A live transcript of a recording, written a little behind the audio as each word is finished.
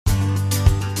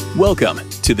Welcome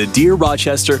to the Dear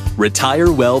Rochester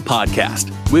Retire Well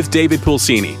podcast with David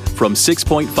Pulsini from 6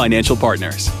 Point Financial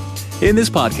Partners. In this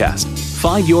podcast,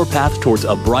 find your path towards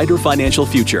a brighter financial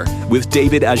future with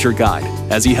David as your guide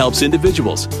as he helps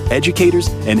individuals, educators,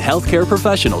 and healthcare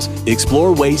professionals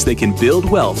explore ways they can build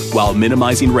wealth while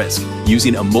minimizing risk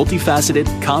using a multifaceted,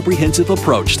 comprehensive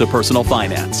approach to personal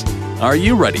finance. Are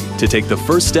you ready to take the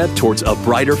first step towards a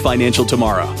brighter financial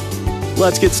tomorrow?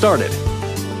 Let's get started.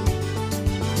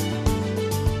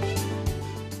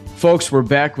 Folks, we're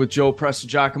back with Joe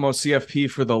Prestigiacomo, CFP,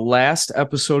 for the last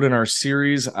episode in our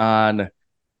series on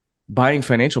buying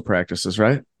financial practices,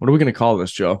 right? What are we going to call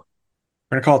this, Joe?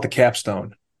 We're going to call it the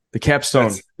Capstone. The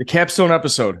Capstone. The Capstone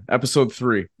episode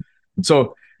 3.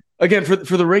 So, again, for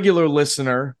the regular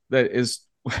listener that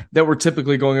we're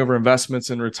typically going over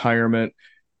investments and retirement,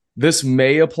 this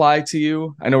may apply to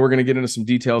you. I know we're going to get into some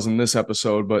details in this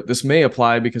episode, but this may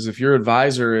apply because if your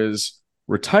advisor is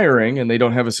retiring and they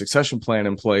don't have a succession plan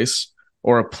in place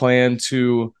or a plan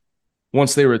to,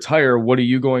 once they retire, what are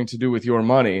you going to do with your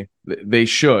money? They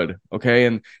should. Okay.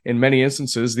 And in many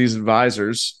instances, these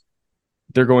advisors,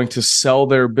 they're going to sell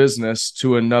their business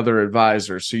to another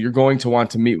advisor. So you're going to want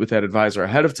to meet with that advisor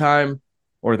ahead of time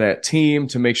or that team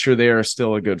to make sure they are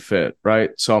still a good fit.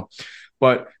 Right. So,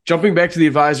 but jumping back to the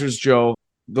advisors, Joe,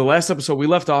 the last episode we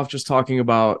left off just talking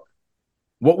about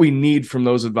what we need from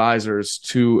those advisors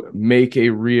to make a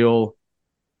real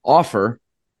offer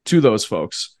to those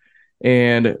folks.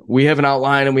 And we have an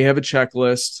outline and we have a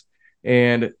checklist,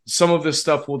 and some of this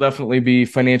stuff will definitely be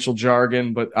financial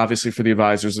jargon, but obviously for the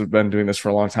advisors who have been doing this for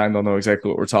a long time, they'll know exactly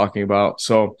what we're talking about.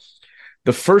 So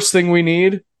the first thing we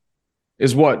need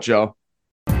is what, Joe?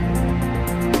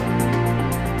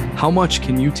 How much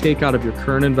can you take out of your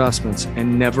current investments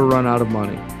and never run out of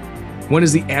money? When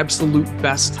is the absolute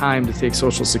best time to take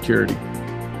Social Security?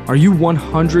 Are you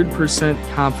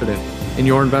 100% confident in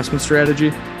your investment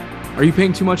strategy? Are you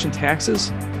paying too much in taxes?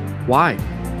 Why?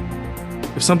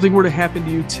 If something were to happen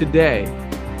to you today,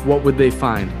 what would they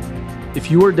find?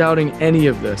 If you are doubting any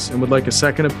of this and would like a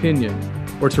second opinion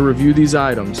or to review these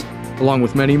items, along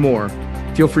with many more,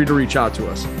 feel free to reach out to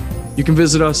us. You can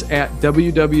visit us at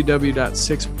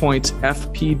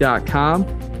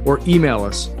www.sixpointsfp.com or email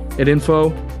us at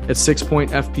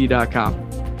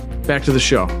info@sixpointfp.com. Back to the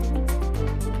show.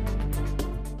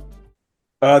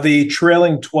 The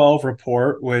trailing 12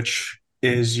 report, which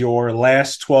is your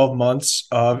last 12 months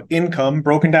of income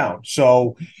broken down.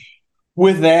 So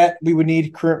with that, we would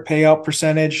need current payout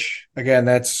percentage. Again,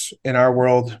 that's in our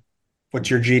world, what's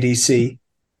your GDC?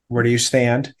 Where do you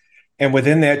stand? And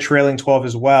within that trailing 12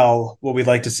 as well, what we'd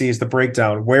like to see is the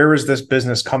breakdown. Where is this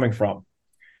business coming from?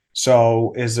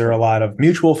 So is there a lot of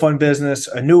mutual fund business,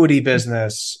 annuity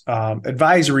business,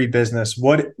 advisory business?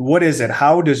 What is it?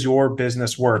 How does your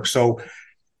business work? So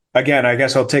again, I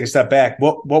guess I'll take a step back.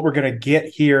 What we're going to get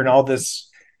here and all this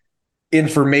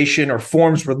information or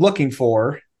forms we're looking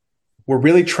for, we're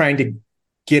really trying to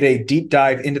get a deep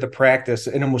dive into the practice,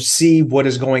 and then we'll see what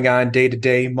is going on day to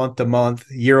day, month to month,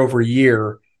 year over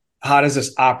year. How does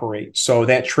this operate? So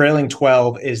that trailing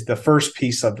 12 is the first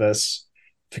piece of this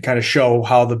to kind of show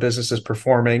how the business is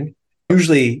performing.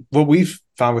 Usually what we've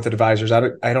found with advisors, I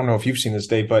don't know if you've seen this,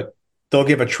 Dave, but they'll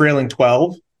give a trailing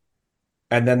 12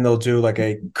 and then they'll do like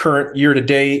a current year to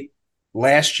date,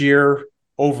 last year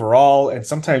overall, and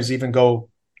sometimes even go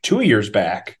 2 years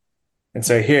back and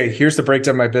say, hey, here's the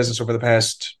breakdown of my business over the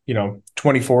past,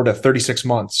 24 to 36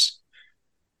 months.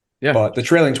 Yeah. But the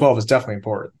trailing 12 is definitely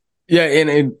important. Yeah.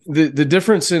 And the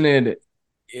difference in it,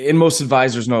 and most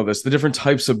advisors know this, the different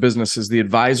types of businesses, the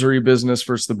advisory business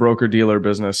versus the broker-dealer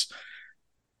business,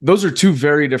 those are two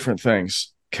very different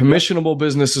things. Commissionable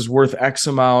business is worth X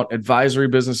amount. Advisory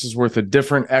business is worth a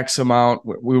different X amount.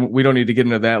 We don't need to get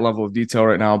into that level of detail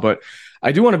right now, but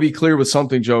I do want to be clear with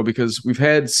something, Joe, because we've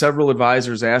had several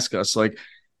advisors ask us like,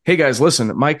 hey guys,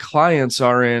 listen, my clients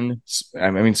are in,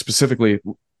 specifically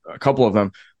a couple of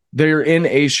them, they're in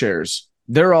A shares.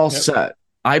 They're all set.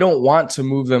 I don't want to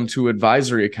move them to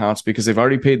advisory accounts because they've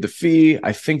already paid the fee.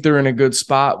 I think they're in a good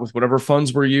spot with whatever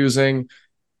funds we're using.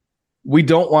 We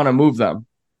don't want to move them.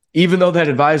 Even though that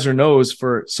advisor knows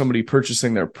for somebody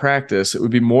purchasing their practice, it would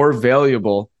be more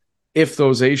valuable if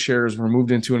those A shares were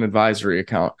moved into an advisory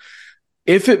account.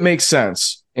 If it makes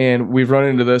sense, and we've run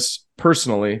into this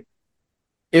personally,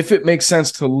 if it makes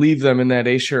sense to leave them in that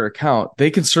A share account, they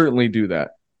can certainly do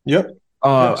that. Yep.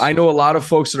 I know a lot of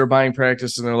folks that are buying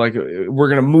practice and they're like, we're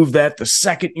going to move that the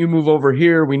second you move over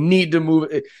here. We need to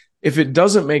move it. If it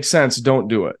doesn't make sense, don't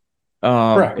do it.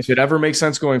 If it ever makes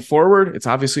sense going forward, it's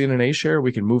obviously in an A share.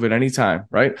 We can move it anytime,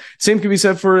 right? Same can be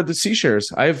said for the C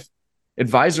shares. I have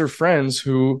advisor friends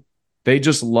who they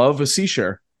just love a C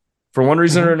share for one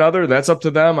reason or another. That's up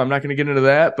to them. I'm not going to get into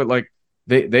that, but like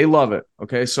they love it.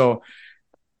 Okay. So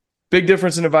big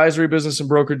difference in advisory business and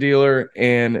broker dealer.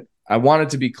 And I wanted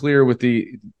to be clear with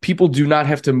the people do not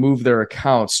have to move their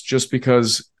accounts just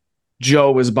because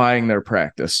Joe is buying their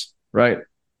practice. Right.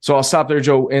 So I'll stop there,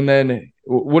 Joe. And then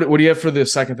what do you have for the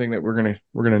second thing that we're going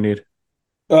to need?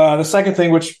 The second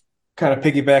thing, which kind of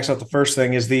piggybacks off the first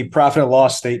thing, is the profit and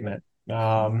loss statement.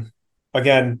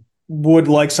 Again, would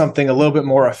like something a little bit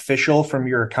more official from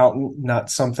your accountant, not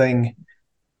something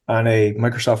on a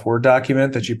Microsoft Word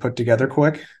document that you put together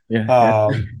quick. Yeah.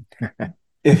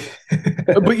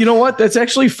 But you know what? That's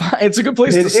actually fine. It's a good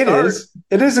place to start.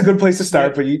 It is a good place to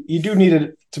start, but you do need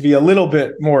it to be a little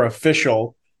bit more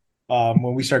official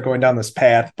when we start going down this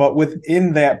path. But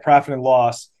within that profit and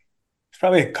loss, there's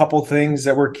probably a couple things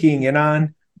that we're keying in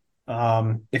on.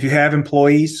 If you have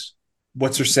employees,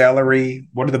 what's their salary?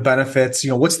 What are the benefits?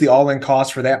 What's the all-in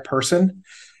cost for that person?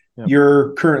 Yep.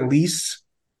 Your current lease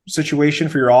situation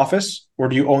for your office, or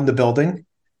do you own the building?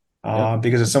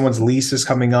 Because if someone's lease is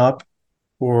coming up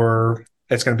or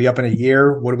it's going to be up in a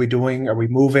year, what are we doing? Are we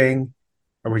moving?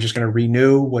 Are we just going to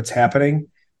renew? What's happening?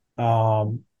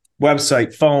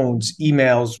 Website, phones,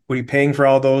 emails, what are you paying for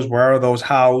all those? Where are those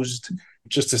housed?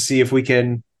 Just to see if we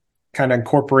can kind of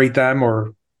incorporate them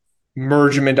or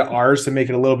merge them into ours to make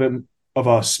it a little bit of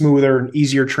a smoother and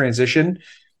easier transition.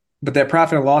 But that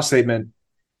profit and loss statement,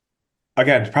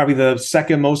 again, probably the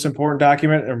second most important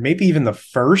document, or maybe even the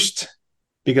first,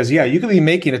 because you could be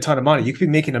making a ton of money. You could be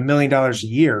making $1 million a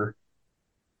year,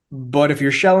 but if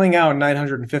you're shelling out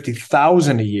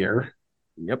 $950,000 a year,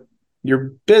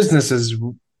 your business is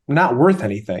not worth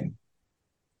anything,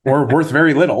 or worth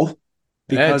very little,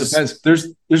 because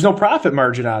there's no profit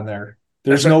margin on there.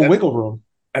 There's no wiggle room.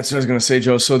 That's what I was going to say,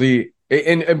 Joe. So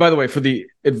and by the way, for the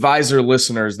advisor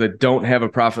listeners that don't have a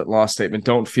profit and loss statement,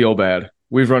 don't feel bad.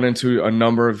 We've run into a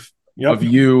number of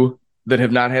you that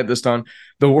have not had this done.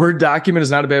 The Word document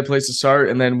is not a bad place to start.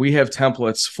 And then we have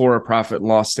templates for a profit and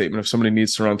loss statement if somebody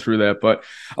needs to run through that. But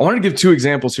I want to give two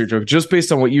examples here, Joe, just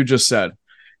based on what you just said.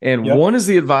 And one is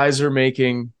the advisor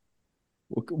making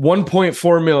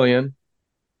 $1.4 million.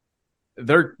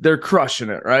 They're crushing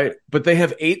it, right? But they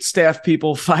have 8 staff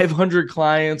people, 500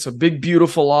 clients, a big,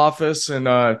 beautiful office, and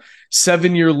a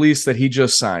 7-year lease that he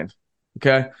just signed.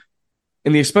 Okay.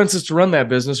 And the expenses to run that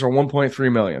business are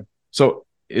 $1.3 million. So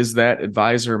is that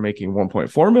advisor making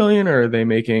 $1.4 million, or are they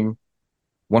making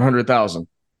 $100,000,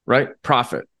 right?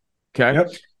 Profit. Okay.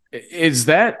 Yep. Is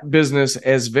that business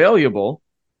as valuable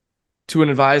to an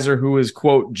advisor who is,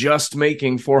 quote, just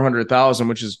making $400,000,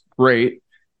 which is great,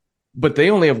 but they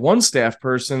only have one staff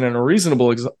person and a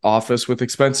reasonable office with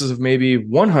expenses of maybe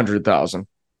 $100,000?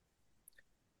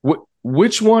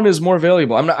 Which one is more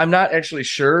valuable? I'm not actually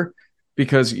sure,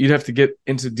 because you'd have to get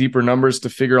into deeper numbers to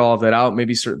figure all of that out.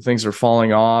 Maybe certain things are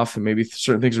falling off, and maybe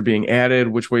certain things are being added.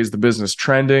 Which way is the business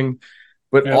trending?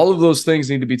 But all of those things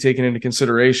need to be taken into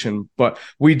consideration. But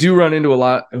we do run into a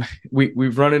lot.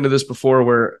 We've run into this before,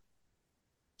 where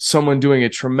someone doing a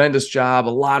tremendous job, a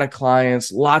lot of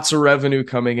clients, lots of revenue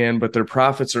coming in, but their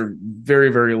profits are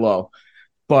very, very low.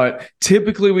 But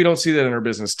typically we don't see that in our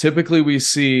business. Typically we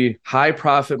see high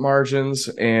profit margins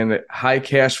and high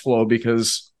cash flow,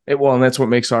 because and that's what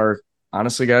makes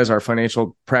honestly, guys, our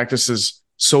financial practices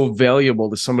so valuable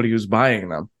to somebody who's buying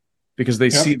them, because they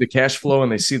see the cash flow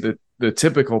and they see the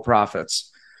typical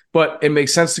profits. But it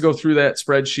makes sense to go through that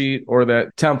spreadsheet or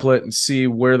that template and see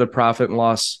where the profit and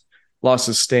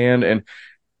losses stand. And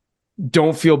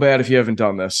don't feel bad if you haven't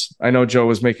done this. I know Joe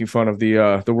was making fun of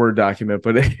the Word document,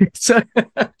 but it's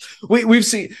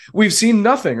we've seen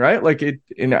nothing, right? Like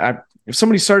if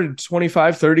somebody started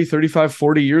 25, 30, 35,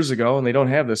 40 years ago and they don't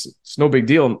have this, it's no big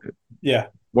deal. Yeah.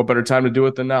 What better time to do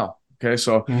it than now? Okay.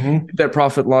 So get that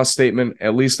profit loss statement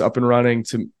at least up and running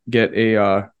to get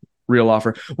a real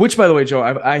offer, which, by the way, Joe,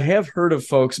 I have heard of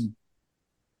folks,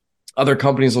 other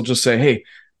companies will just say, hey,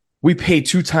 we pay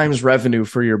 2 times revenue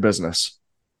for your business.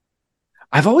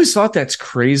 I've always thought that's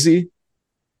crazy.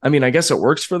 I mean, I guess it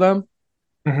works for them.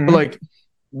 But like,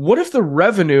 what if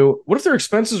their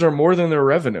expenses are more than their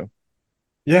revenue?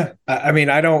 Yeah. I mean,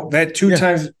 that 2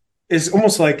 times is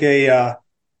almost like a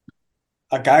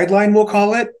guideline, we'll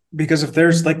call it, because if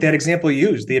there's like that example you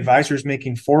used, the advisor is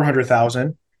making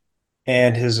 400,000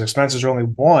 and his expenses are only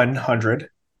 100,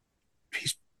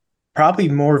 he's probably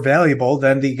more valuable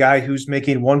than the guy who's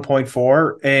making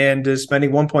 1.4 and is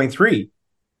spending 1.3.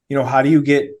 How do you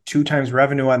get 2 times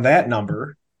revenue on that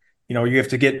number? You have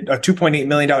to get a $2.8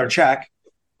 million check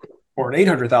or an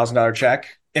 $800,000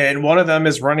 check. And one of them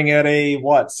is running at a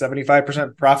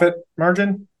 75% profit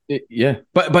margin? Yeah.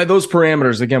 But by those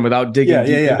parameters, again, without digging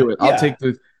deep into it, I'll take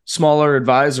the smaller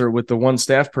advisor with the one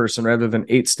staff person rather than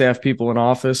 8 staff people in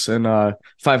office and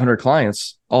 500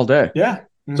 clients all day. Yeah.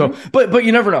 So, but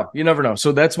you never know. You never know.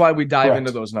 So that's why we dive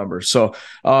into those numbers. So,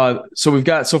 so we've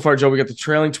got so far, Joe, we got the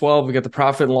trailing 12, we got the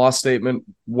profit and loss statement.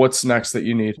 What's next that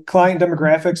you need? Client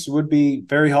demographics would be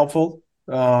very helpful.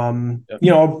 You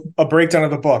know, a breakdown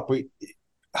of the book.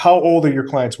 How old are your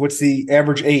clients? What's the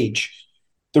average age?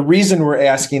 The reason we're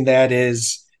asking that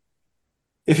is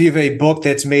if you have a book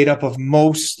that's made up of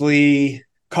mostly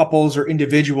couples or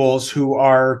individuals who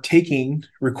are taking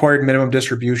required minimum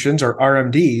distributions or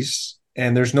RMDs,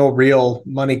 and there's no real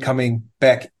money coming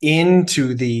back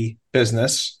into the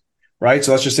business, right?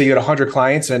 So let's just say you had 100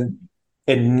 clients and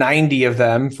 90 of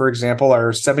them, for example,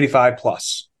 are 75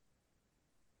 plus.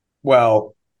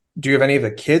 Well, do you have any of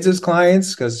the kids as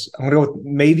clients? Because I'm going to go with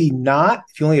maybe not.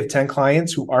 If you only have 10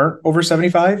 clients who aren't over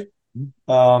 75,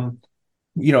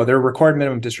 you know, their required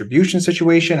minimum distribution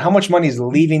situation, how much money is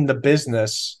leaving the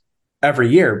business every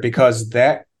year? Because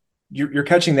that you're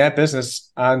catching that business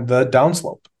on the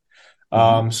downslope.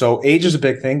 So age is a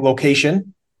big thing.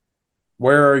 Location,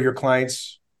 where are your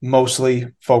clients mostly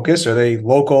focused? Are they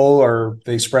local or are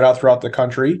they spread out throughout the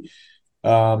country?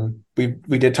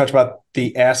 We did touch about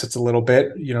the assets a little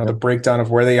bit, you know, the breakdown of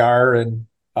where they are and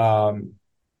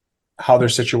how they're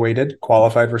situated.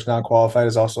 Qualified versus non-qualified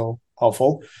is also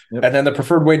helpful. And then the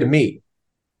preferred way to meet.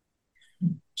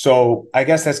 So I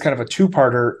guess that's kind of a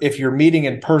two-parter. If you're meeting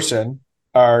in person,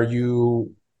 are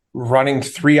you running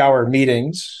 3-hour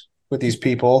meetings with these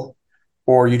people,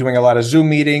 or are you doing a lot of Zoom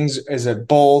meetings? Is it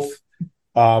both?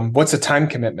 What's the time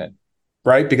commitment,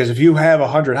 right? Because if you have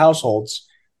 100 households,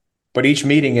 but each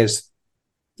meeting is,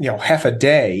 you know, half a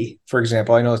day, for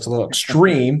example, I know it's a little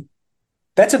extreme.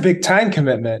 That's a big time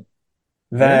commitment.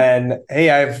 Then, hey,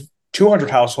 I have 200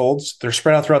 households. They're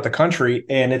spread out throughout the country,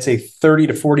 and it's a 30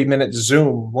 to 40 minute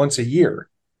Zoom once a year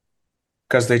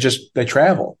because they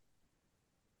travel.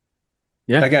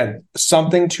 Yeah. Again,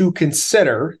 something to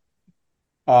consider.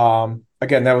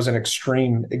 Again, that was an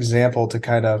extreme example to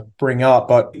kind of bring up,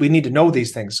 but we need to know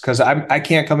these things because I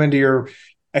can't come into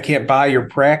I can't buy your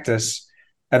practice.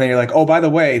 And then you're like, oh, by the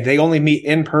way, they only meet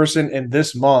in person in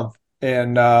this month.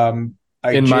 And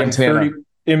in Montana.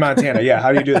 In Montana. Yeah.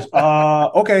 How do you do this?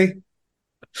 Okay.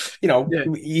 You know,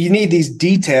 you need these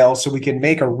details so we can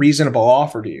make a reasonable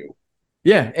offer to you.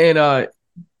 Yeah. And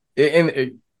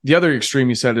the other extreme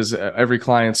you said is every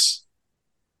client's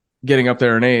getting up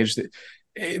there in age.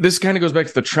 This kind of goes back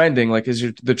to the trending. Like, is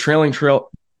the trailing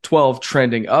 12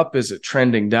 trending up? Is it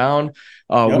trending down?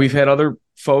 We've had other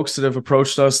folks that have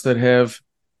approached us that have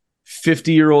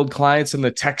 50-year-old clients in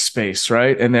the tech space,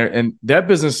 right? And that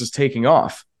business is taking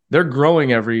off. They're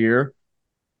growing every year.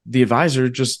 The advisor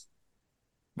just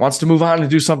wants to move on and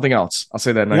do something else. I'll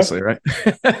say that nicely, right?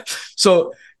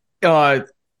 So on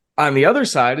the other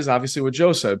side is obviously what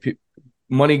Joe said,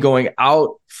 money going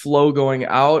out, flow going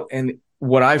out. And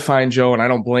what I find, Joe, and I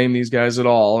don't blame these guys at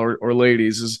all or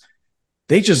ladies, is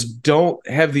they just don't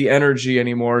have the energy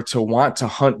anymore to want to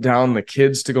hunt down the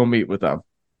kids to go meet with them.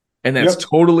 And that's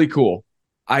totally cool.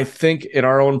 I think in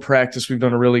our own practice, we've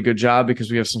done a really good job because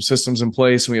we have some systems in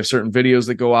place and we have certain videos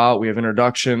that go out. We have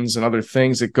introductions and other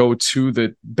things that go to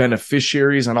the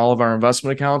beneficiaries on all of our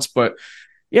investment accounts. But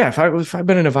yeah, if I've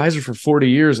been an advisor for 40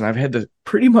 years and I've had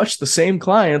pretty much the same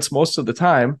clients most of the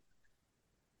time,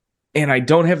 and I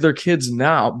don't have their kids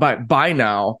now, but by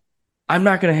now, I'm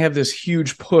not going to have this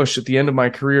huge push at the end of my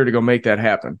career to go make that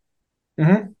happen.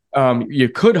 You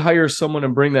could hire someone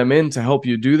and bring them in to help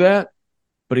you do that.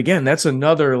 But again, that's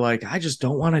another, like, I just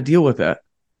don't want to deal with that.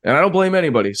 And I don't blame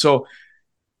anybody. So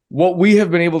what we have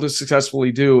been able to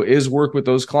successfully do is work with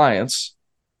those clients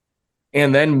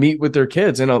and then meet with their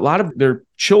kids. And a lot of their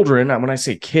children, when I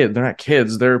say kid, they're not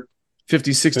kids. They're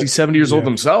 50, 60, 70 years old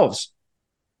themselves.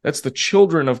 That's the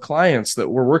children of clients that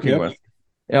we're working with.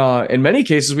 In many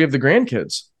cases, we have the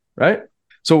grandkids, right?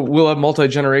 So we'll have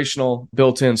multi-generational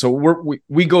built in. So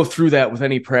we go through that with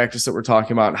any practice that we're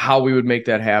talking about and how we would make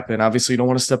that happen. Obviously, you don't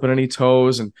want to step on any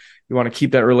toes and you want to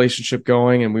keep that relationship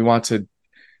going. And we want to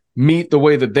meet the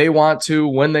way that they want to,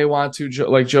 when they want to,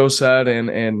 like Joe said,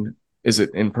 and is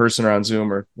it in person or on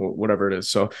Zoom or whatever it is.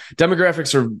 So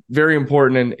demographics are very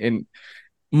important, and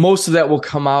most of that will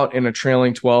come out in a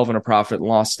trailing 12 and a profit and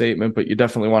loss statement, but you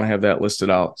definitely want to have that listed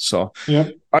out. So, all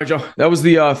right, Joe, that was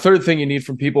the third thing you need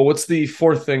from people. What's the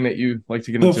fourth thing that you like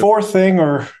to get into? The fourth thing,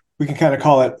 or we can kind of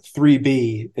call it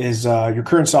 3B, is your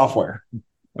current software.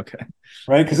 Okay.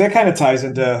 Right? Because that kind of ties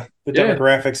into the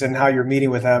demographics and how you're meeting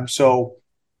with them. So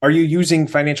are you using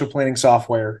financial planning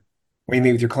software when you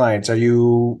meet with your clients? Are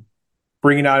you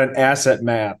bringing out an asset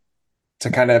map to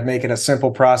kind of make it a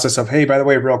simple process of, hey, by the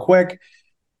way, real quick,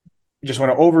 just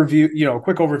want to overview, a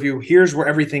quick overview. Here's where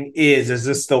everything is. Is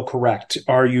this still correct?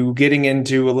 Are you getting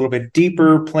into a little bit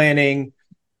deeper planning,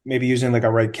 maybe using like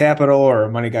a Right Capital or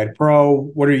a Money Guide Pro?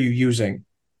 What are you using?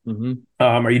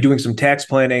 Are you doing some tax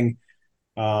planning?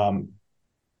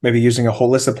 Maybe using a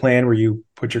holistic plan where you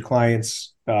put your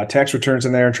clients' tax returns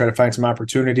in there and try to find some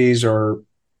opportunities or,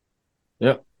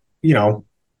 we'll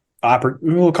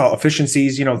call it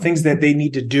efficiencies, things that they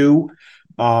need to do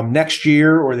next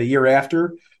year or the year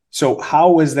after. So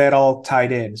how is that all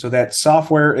tied in? So that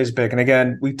software is big. And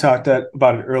again, we talked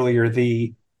about it earlier.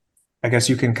 I guess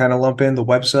you can kind of lump in the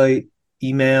website,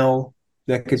 email,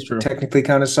 that could technically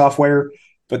count as software.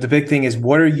 But the big thing is,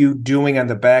 what are you doing on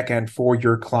the back end for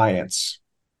your clients?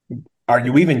 Are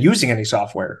you even using any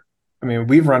software? I mean,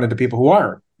 we've run into people who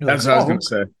aren't. That's what I was going to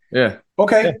say. Yeah.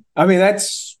 Okay. Yeah. I mean,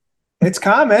 it's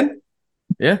common.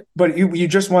 Yeah. But you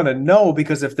just want to know,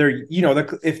 because if they're,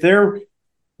 if they're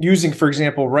using, for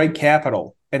example, Right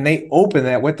Capital, and they open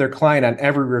that with their client on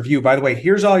every review, by the way,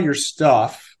 here's all your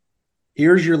stuff.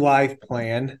 Here's your life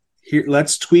plan. Here,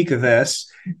 let's tweak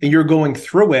this. And you're going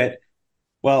through it.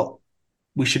 Well,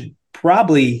 we should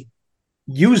probably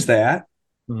use that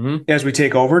as we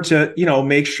take over to,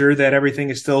 make sure that everything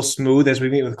is still smooth as we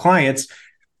meet with clients.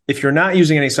 If you're not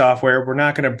using any software, we're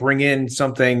not going to bring in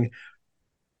something,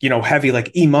 heavy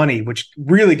like e-money, which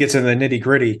really gets into the nitty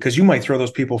gritty, because you might throw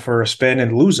those people for a spin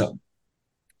and lose them.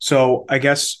 So I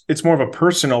guess it's more of a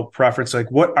personal preference. Like,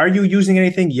 what are you using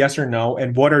anything? Yes or no?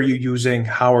 And what are you using?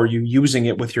 How are you using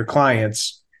it with your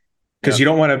clients? Because you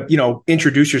don't want to,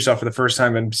 introduce yourself for the first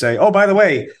time and say, oh, by the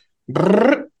way,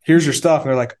 here's your stuff. And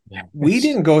they're like, we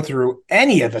didn't go through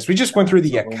any of this. We just went through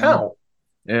the account.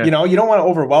 Yeah. You don't want to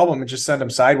overwhelm them and just send them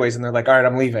sideways. And they're like, all right,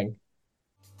 I'm leaving.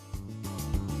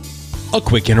 A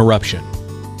quick interruption.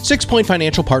 6 Point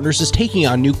Financial Partners is taking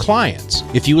on new clients.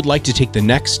 If you would like to take the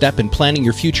next step in planning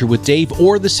your future with Dave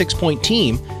or the 6 Point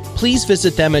team, please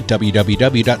visit them at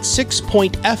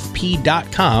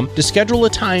www.sixpointfp.com to schedule a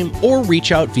time or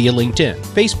reach out via LinkedIn,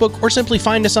 Facebook, or simply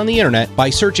find us on the internet by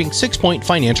searching 6 Point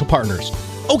Financial Partners.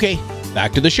 Okay,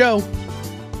 back to the show.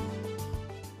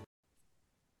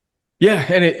 Yeah,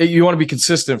 and you want to be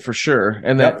consistent for sure.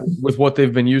 And that with what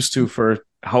they've been used to for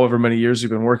however many years you've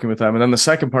been working with them. And then the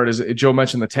second part is, Joe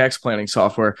mentioned the tax planning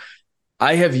software.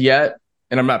 I have yet,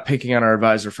 and I'm not picking on our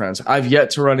advisor friends, I've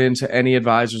yet to run into any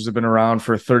advisors that have been around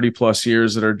for 30 plus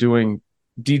years that are doing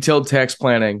detailed tax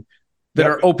planning that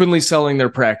are openly selling their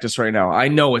practice right now. I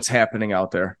know it's happening out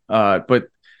there. But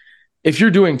if you're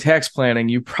doing tax planning,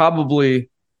 you probably,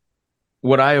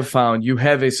 what I have found, you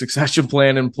have a succession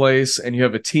plan in place and you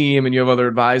have a team and you have other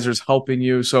advisors helping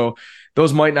you. So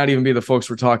those might not even be the folks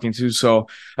we're talking to. So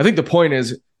I think the point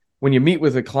is, when you meet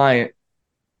with a client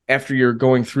after you're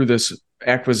going through this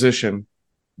acquisition,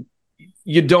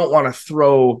 you don't want to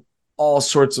throw all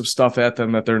sorts of stuff at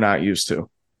them that they're not used to.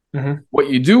 What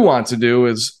you do want to do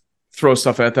is throw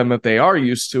stuff at them that they are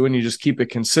used to, and you just keep it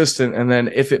consistent. And then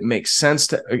if it makes sense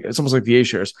to, it's almost like the A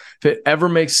shares. If it ever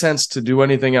makes sense to do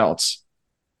anything else,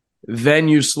 then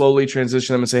you slowly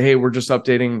transition them and say, hey, we're just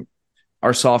updating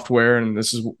our software and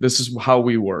this is how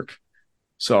we work.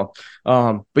 So,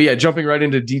 but yeah, jumping right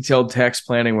into detailed tax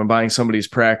planning when buying somebody's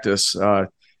practice,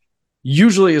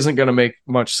 usually isn't going to make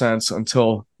much sense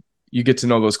until you get to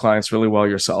know those clients really well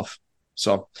yourself.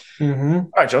 So,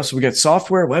 all right, Joe, so we got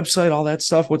software, website, all that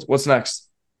stuff. What's next?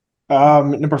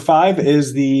 Number 5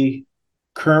 is the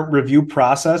current review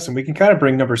process. And we can kind of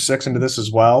bring number 6 into this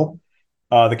as well.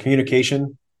 The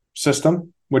communication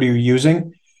system. What are you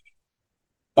using?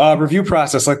 Review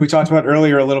process, like we talked about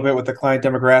earlier a little bit with the client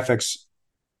demographics.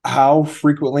 How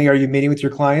frequently are you meeting with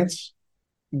your clients?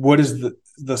 What is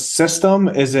the system?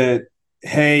 Is it,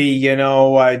 hey,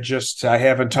 I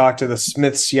haven't talked to the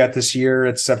Smiths yet this year.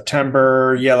 It's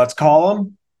September. Yeah, let's call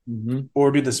them.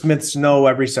 Or do the Smiths know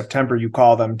every September you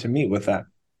call them to meet with them?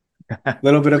 A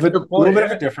little bit of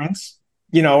a difference.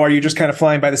 Are you just kind of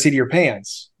flying by the seat of your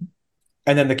pants?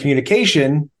 And then the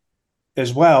communication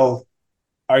as well.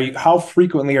 How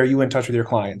frequently are you in touch with your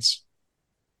clients?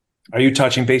 Are you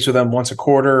touching base with them once a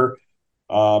quarter?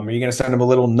 Are you going to send them a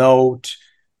little note?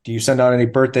 Do you send out any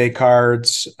birthday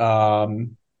cards?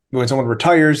 When someone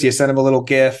retires, do you send them a little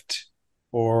gift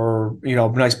or, a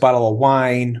nice bottle of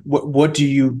wine? What do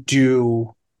you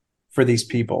do for these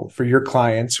people, for your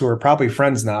clients who are probably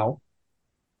friends now?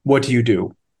 What do you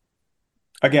do?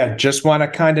 Again, just want to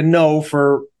kind of know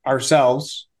for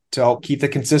ourselves to help keep the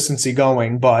consistency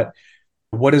going, but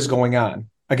what is going on?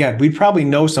 Again, we probably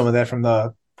know some of that from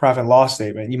the profit and loss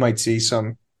statement. You might see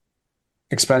some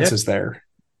expenses there.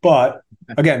 But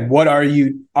again, what are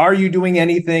you doing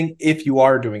anything? If you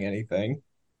are doing anything,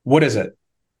 what is it?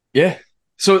 Yeah.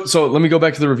 So let me go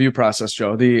back to the review process,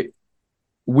 Joe.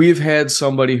 We've had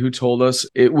somebody who told us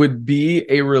it would be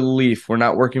a relief. We're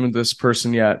not working with this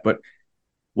person yet, but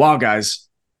wow, guys,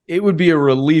 it would be a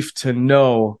relief to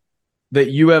know that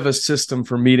you have a system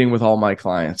for meeting with all my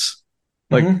clients.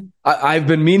 Like I've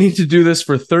been meaning to do this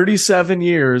for 37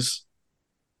 years.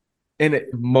 And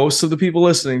most of the people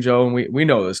listening, Joe, and we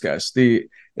know this, guys, I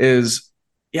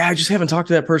just haven't talked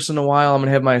to that person in a while. I'm going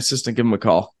to have my assistant give them a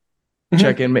call,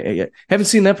 check in. Haven't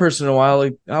seen that person in a while.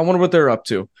 Like, I wonder what they're up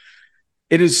to.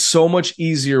 It is so much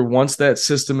easier once that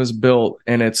system is built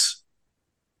and it's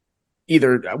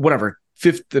either whatever,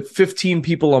 15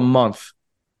 people a month.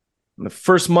 On the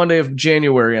first Monday of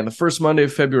January and the first Monday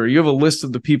of February, you have a list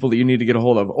of the people that you need to get a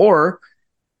hold of. Or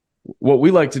what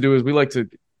we like to do is we like to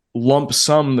lump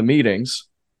sum the meetings,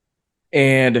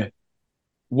 and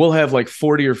we'll have like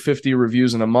 40 or 50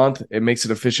 reviews in a month. It makes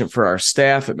it efficient for our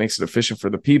staff. It makes it efficient for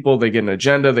the people. They get an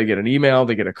agenda, they get an email,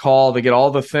 they get a call, they get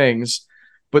all the things.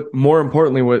 But more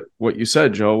importantly, what you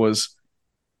said, Joe, was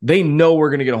they know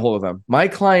we're going to get a hold of them. My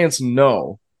clients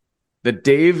know that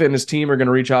Dave and his team are going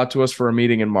to reach out to us for a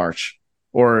meeting in March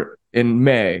or in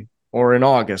May or in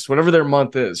August, whatever their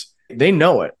month is. They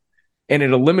know it. And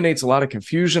it eliminates a lot of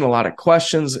confusion, a lot of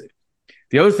questions.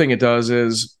 The other thing it does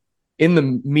is, in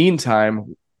the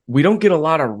meantime, we don't get a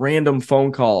lot of random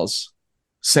phone calls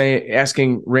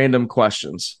asking random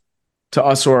questions to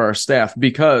us or our staff,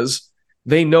 because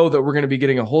they know that we're going to be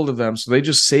getting a hold of them. So they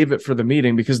just save it for the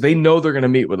meeting because they know they're going to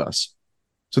meet with us.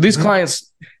 So these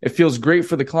clients, it feels great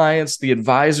for the clients. The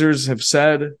advisors have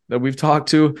said that we've talked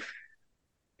to,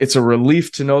 it's a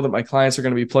relief to know that my clients are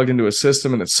going to be plugged into a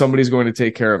system and that somebody's going to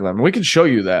take care of them. And we can show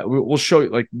you that. We'll show you,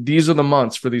 like, these are the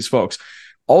months for these folks.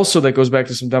 Also, that goes back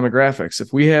to some demographics.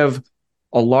 If we have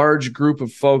a large group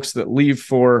of folks that leave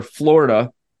for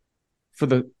Florida for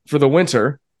the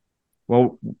winter,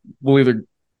 well, we'll either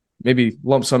maybe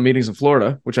lump some meetings in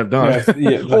Florida, which I've done.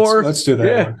 Let's do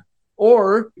that one.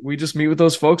 Or we just meet with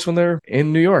those folks when they're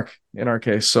in New York, in our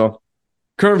case. So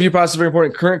current review process is very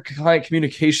important. Current client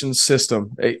communication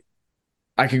system.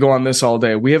 I could go on this all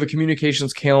day. We have a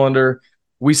communications calendar.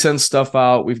 We send stuff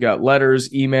out. We've got letters,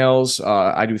 emails.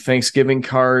 I do Thanksgiving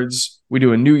cards. We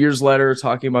do a New Year's letter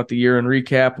talking about the year and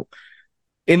recap.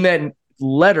 In that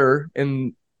letter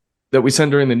that we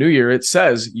send during the new year, it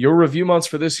says your review months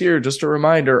for this year, just a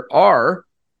reminder, are,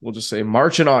 we'll just say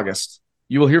March and August.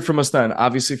 You will hear from us then.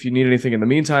 Obviously, if you need anything in the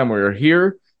meantime, we're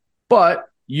here, but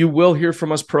you will hear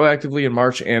from us proactively in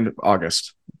March and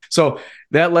August. So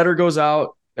that letter goes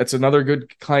out. That's another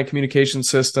good client communication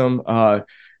system.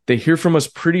 They hear from us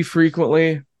pretty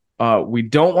frequently. We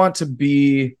don't want to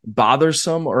be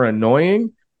bothersome or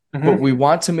annoying, but we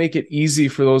want to make it easy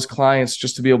for those clients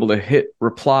just to be able to hit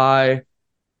reply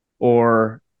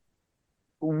or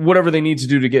whatever they need to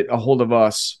do to get a hold of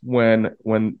us when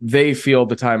they feel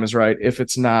the time is right, if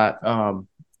it's not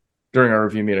during our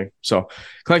review meeting. So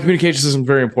client communication is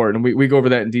very important. And we go over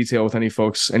that in detail with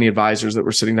any advisors that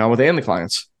we're sitting down with and the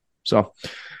clients. So, all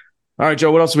right,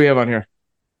 Joe, what else do we have on here?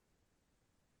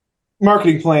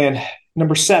 Marketing plan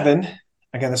number 7.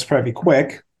 Again, this will probably be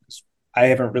quick. I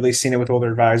haven't really seen it with older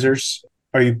advisors.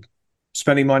 Are you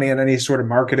spending money on any sort of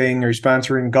marketing? Are you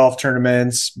sponsoring golf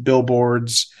tournaments,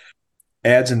 billboards,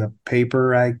 ads in the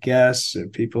paper, I guess?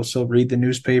 If people still read the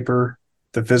newspaper,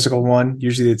 the physical one.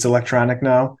 Usually it's electronic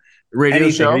now. Radio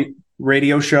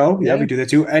show. Yeah, we do that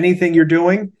too. Anything you're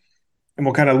doing. And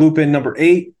we'll kind of loop in number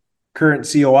 8, current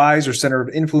COIs or center of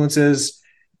influences.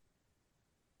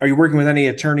 Are you working with any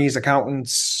attorneys,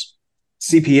 accountants,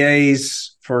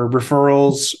 CPAs for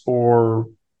referrals or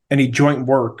any joint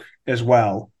work as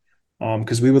well?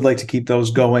 Because we would like to keep those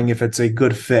going if it's a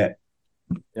good fit.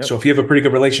 Yep. So if you have a pretty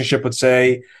good relationship with,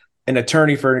 say, an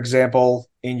attorney, for example,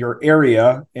 in your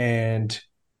area, and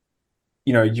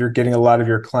you're getting a lot of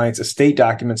your clients' estate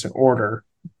documents in order,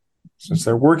 since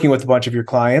they're working with a bunch of your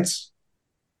clients,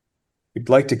 we'd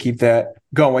like to keep that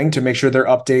going to make sure they're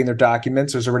updating their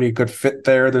documents. There's already a good fit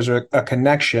there. There's a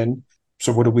connection.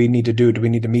 So what do we need to do? Do we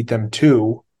need to meet them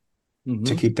too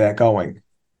to keep that going?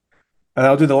 And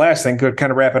I'll do the last thing, to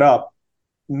kind of wrap it up.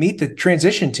 Meet the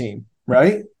transition team,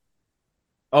 right?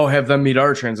 Oh, have them meet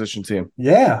our transition team.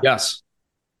 Yeah. Yes.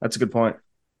 That's a good point.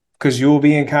 Because you will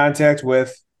be in contact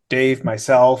with Dave,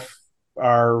 myself,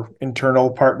 our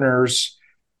internal partners,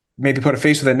 maybe put a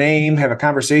face with a name, have a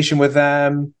conversation with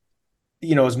them.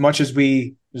 As much as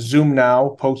we Zoom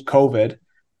now, post-COVID,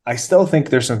 I still think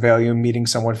there's some value in meeting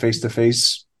someone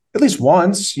face-to-face at least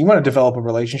once. You want to develop a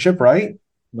relationship, right?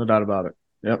 No doubt about it.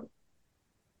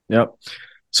 Yep.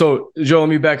 So Joe, let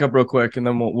me back up real quick and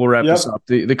then we'll wrap this up.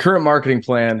 The current marketing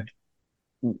plan,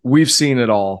 we've seen it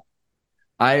all.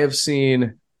 I have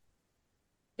seen,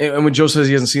 and when Joe says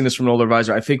he hasn't seen this from an older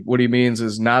advisor, I think what he means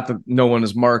is not that no one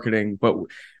is marketing, but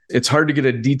it's hard to get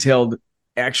a detailed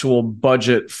actual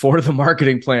budget for the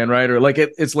marketing plan, right? Or like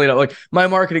it's laid out. Like my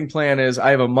marketing plan is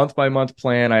I have a month by month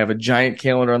plan. I have a giant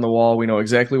calendar on the wall. We know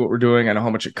exactly what we're doing. I know how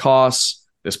much it costs.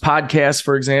 This podcast,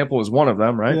 for example, is one of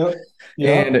them, right?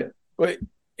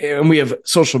 And we have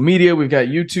social media. We've got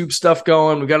YouTube stuff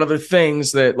going. We've got other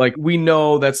things that like we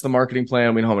know that's the marketing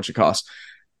plan. We know how much it costs.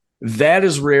 That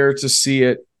is rare to see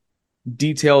it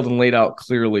detailed and laid out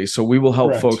clearly. So we will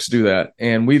help folks do that.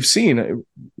 And we've seen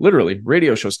literally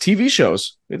radio shows, TV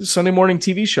shows. It's a Sunday morning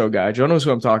TV show guy. Joe knows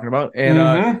who I'm talking about.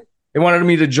 And they wanted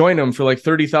me to join them for like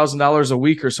 $30,000 a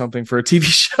week or something for a TV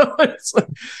show. It's like,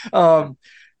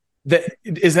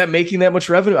 is that making that much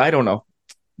revenue? I don't know.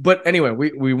 But anyway,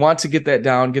 we want to get that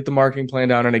down, get the marketing plan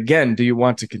down. And again, do you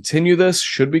want to continue this?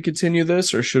 Should we continue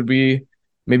this? Or should we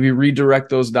maybe redirect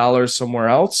those dollars somewhere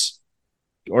else?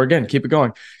 Or again, keep it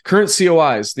going. Current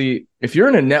COIs, if you're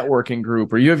in a networking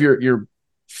group or you have your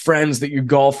friends that you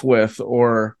golf with,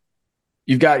 or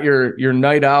you've got your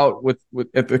night out with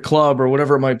at the club or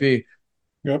whatever it might be,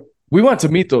 we want to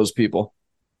meet those people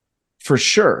for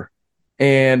sure.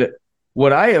 And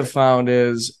what I have found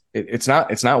is it's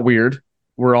not weird.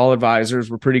 We're all advisors.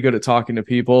 We're pretty good at talking to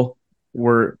people.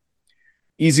 We're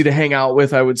easy to hang out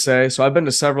with, I would say. So I've been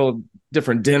to several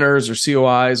different dinners or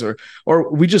COIs, or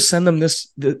we just send them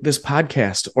this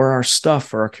podcast or our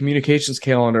stuff or our communications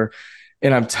calendar.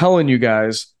 And I'm telling you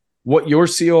guys, what your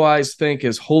COIs think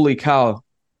is, holy cow,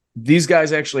 these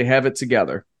guys actually have it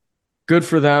together. Good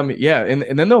for them. Yeah.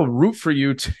 And then they'll root for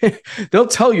you. They'll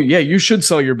tell you, yeah, you should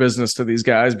sell your business to these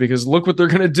guys because look what they're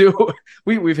going to do.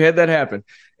 We've had that happen.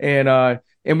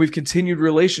 And we've continued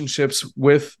relationships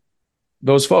with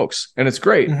those folks, and it's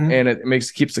great. And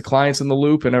it keeps the clients in the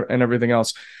loop and everything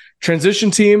else.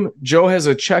 Transition team, Joe has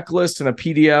a checklist and a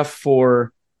PDF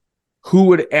for who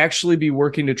would actually be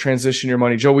working to transition your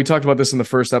money. Joe, we talked about this in the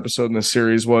first episode in this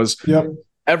series was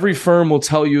every firm will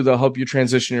tell you they'll help you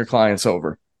transition your clients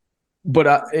over.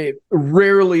 But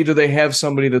rarely do they have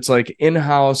somebody that's like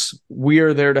in-house. We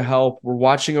are there to help. We're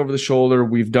watching over the shoulder.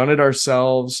 We've done it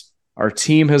ourselves. Our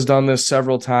team has done this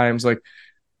several times. Like,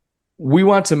 we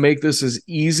want to make this as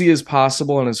easy as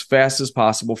possible and as fast as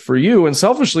possible for you, and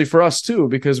selfishly for us too,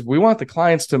 because we want the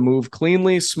clients to move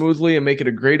cleanly, smoothly, and make it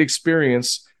a great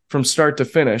experience from start to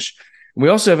finish. We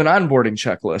also have an onboarding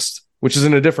checklist, which is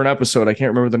in a different episode. I can't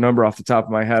remember the number off the top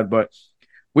of my head, but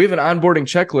we have an onboarding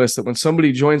checklist that when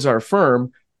somebody joins our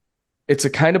firm, it's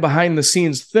a kind of behind the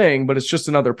scenes thing, but it's just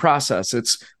another process.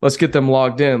 It's let's get them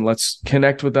logged in. Let's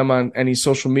connect with them on any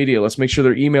social media. Let's make sure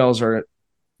their emails are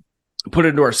put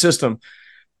into our system.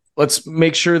 Let's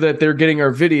make sure that they're getting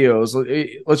our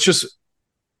videos. Let's just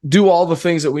do all the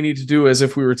things that we need to do as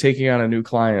if we were taking on a new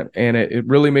client. And it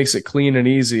really makes it clean and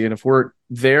easy. And if we're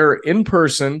there in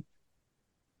person,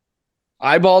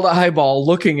 eyeball to eyeball,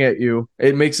 looking at you,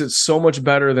 it makes it so much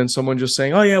better than someone just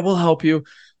saying, oh yeah, we'll help you.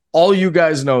 All you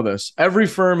guys know this. Every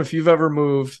firm, if you've ever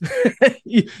moved,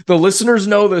 the listeners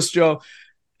know this, Joe.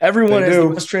 Everyone has the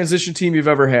best transition team you've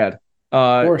ever had.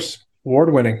 Of course.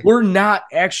 Award-winning. We're not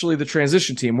actually the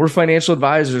transition team. We're financial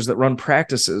advisors that run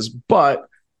practices. But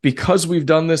because we've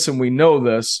done this and we know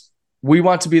this, we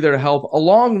want to be there to help.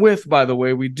 Along with, by the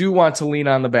way, we do want to lean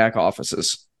on the back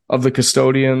offices of the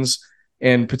custodians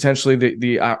and potentially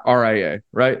the RIA,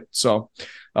 right? So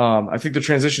I think the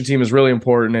transition team is really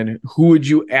important. And who would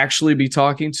you actually be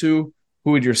talking to?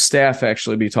 Who would your staff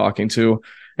actually be talking to?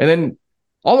 And then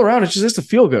all around, it's just has to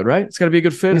feel good, right? It's got to be a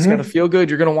good fit. It's got to feel good.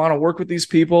 You're going to want to work with these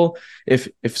people. If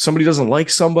somebody doesn't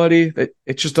like somebody,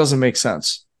 it just doesn't make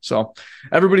sense. So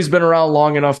everybody's been around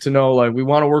long enough to know, like, we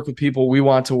want to work with people we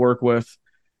want to work with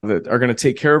that are going to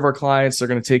take care of our clients. They're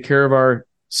going to take care of our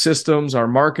systems, our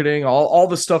marketing, all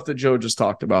the stuff that Joe just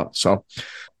talked about. So,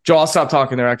 Joe, I'll stop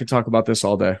talking there. I could talk about this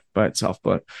all day by itself,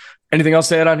 but anything else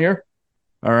to add on here?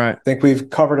 All right. I think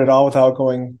we've covered it all without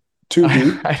going too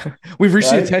deep. We've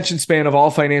reached the attention span of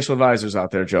all financial advisors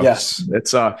out there, Joe. Yes.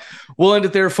 It's we'll end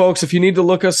it there, folks. If you need to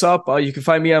look us up, you can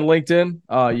find me on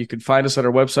LinkedIn. You can find us at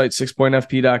our website,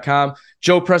 6pointfp.com.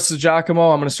 Joe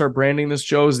Prestigiacomo. I'm going to start branding this.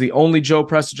 Joe is the only Joe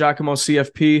Prestigiacomo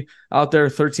CFP out there,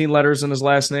 13 letters in his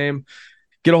last name.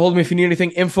 Get a hold of me if you need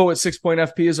anything.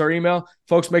 info@6pointfp is our email.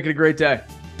 Folks, make it a great day.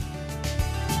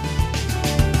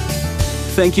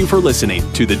 Thank you for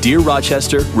listening to the Dear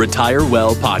Rochester Retire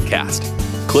Well podcast.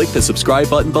 Click the subscribe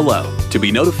button below to be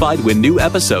notified when new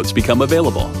episodes become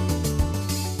available.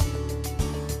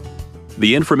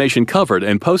 The information covered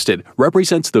and posted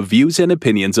represents the views and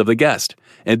opinions of the guest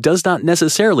and does not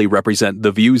necessarily represent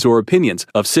the views or opinions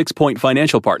of 6 Point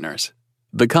Financial Partners.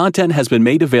 The content has been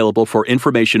made available for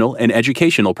informational and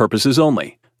educational purposes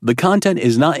only. The content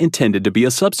is not intended to be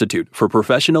a substitute for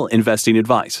professional investing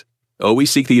advice. Always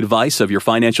seek the advice of your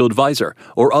financial advisor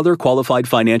or other qualified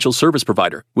financial service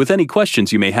provider with any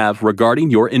questions you may have regarding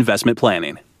your investment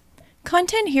planning.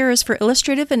 Content here is for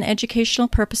illustrative and educational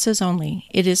purposes only.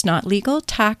 It is not legal,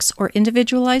 tax, or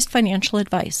individualized financial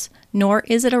advice, nor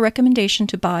is it a recommendation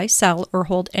to buy, sell, or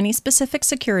hold any specific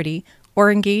security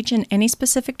or engage in any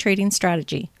specific trading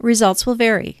strategy. Results will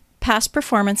vary. Past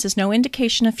performance is no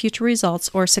indication of future results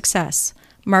or success.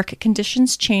 Market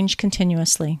conditions change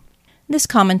continuously. This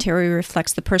commentary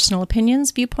reflects the personal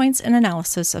opinions, viewpoints, and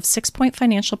analysis of 6 Point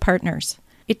Financial Partners.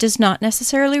 It does not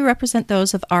necessarily represent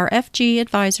those of RFG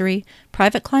Advisory,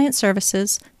 Private Client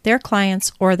Services, their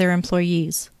clients, or their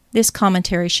employees. This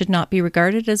commentary should not be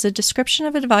regarded as a description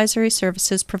of advisory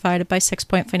services provided by 6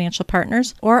 Point Financial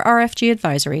Partners or RFG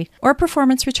Advisory, or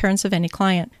performance returns of any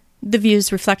client. The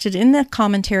views reflected in the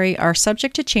commentary are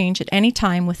subject to change at any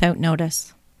time without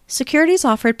notice. Securities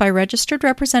offered by registered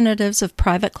representatives of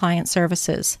Private Client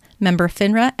Services, member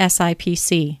FINRA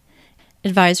SIPC.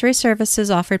 Advisory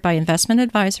services offered by investment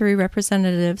advisory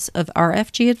representatives of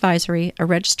RFG Advisory, a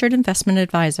registered investment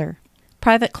advisor.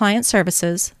 Private Client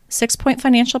Services, 6 Point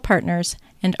Financial Partners,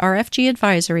 and RFG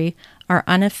Advisory are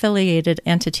unaffiliated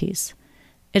entities.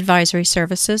 Advisory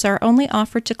services are only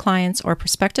offered to clients or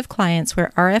prospective clients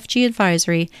where RFG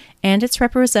Advisory and its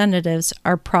representatives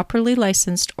are properly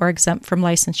licensed or exempt from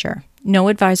licensure. No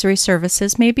advisory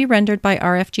services may be rendered by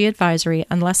RFG Advisory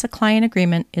unless a client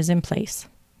agreement is in place.